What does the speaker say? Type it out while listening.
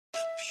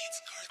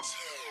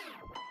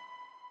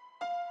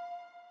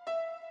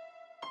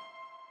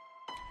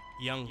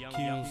Young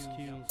Q's,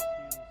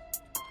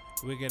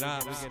 Wicked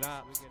Ops,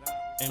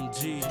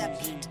 MG,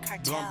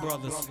 Blunt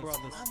Brothers.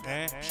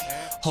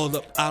 Hold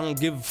up, I don't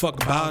give a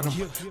fuck about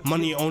them.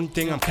 Money, only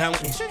thing I'm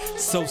counting.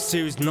 So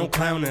serious, no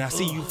clowning. I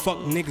see you fuck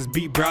niggas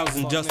be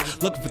browsing,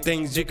 just looking for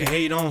things you can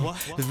hate on.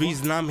 The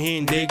reason I'm here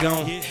and they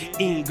gone.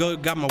 Eating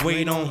good, got my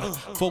weight on.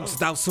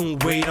 Folks out soon,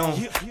 wait on.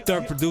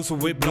 Third producer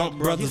with Blunt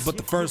Brothers, but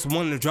the first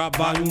one to drop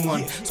volume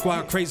 1.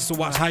 Squad crazy, so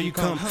watch how you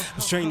come.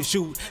 I'm trained to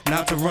shoot,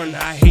 not to run.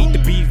 I hate the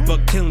beef,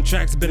 but killing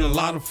tracks has been a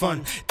lot of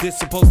fun. This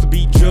supposed to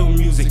be drill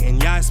music,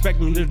 and y'all expect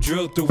me to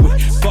drill through it.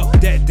 Fuck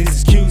that, this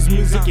is Q's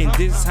music, and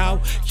this is how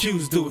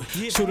Q's do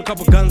it. Shoot a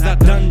couple guns, I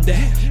done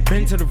that.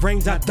 Been to the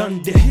range, I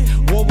done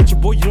that. War with your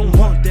boy, you don't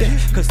want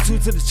that. Cause 2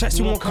 to the chest,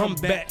 you won't come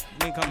back.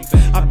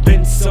 I've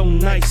been so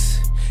nice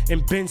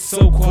and been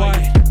so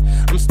quiet.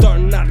 I'm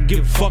starting not to give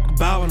a fuck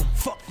about them.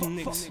 Fuck them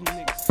niggas.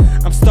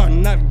 I'm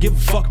starting not to give a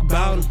fuck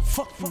about them.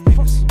 Fuck them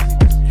niggas.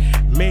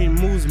 Made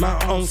moves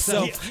my own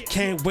self,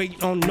 can't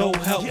wait on no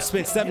help.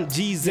 Spent 7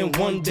 G's in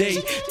one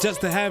day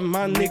just to have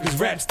my niggas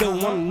rap. Still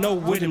wanna know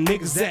where them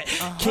niggas at.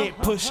 Can't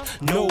push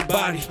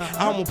nobody,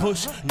 I won't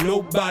push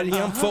nobody.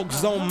 I'm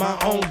focused on my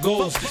own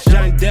goals.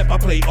 Johnny Depp, I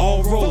play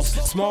all roles.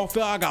 Small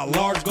field, I got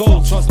large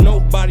goals. Trust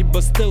nobody,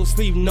 but still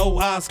sleep, no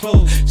eyes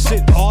closed.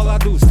 Shit, all I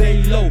do is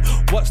stay low.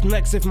 What's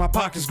next if my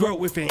pockets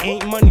grow? If it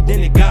ain't money,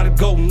 then it gotta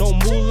go. No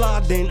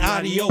moolah, then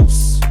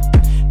adios.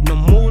 No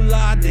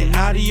moolah, then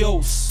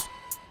adios.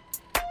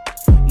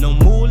 No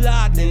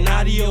moolah, then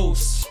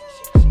adios.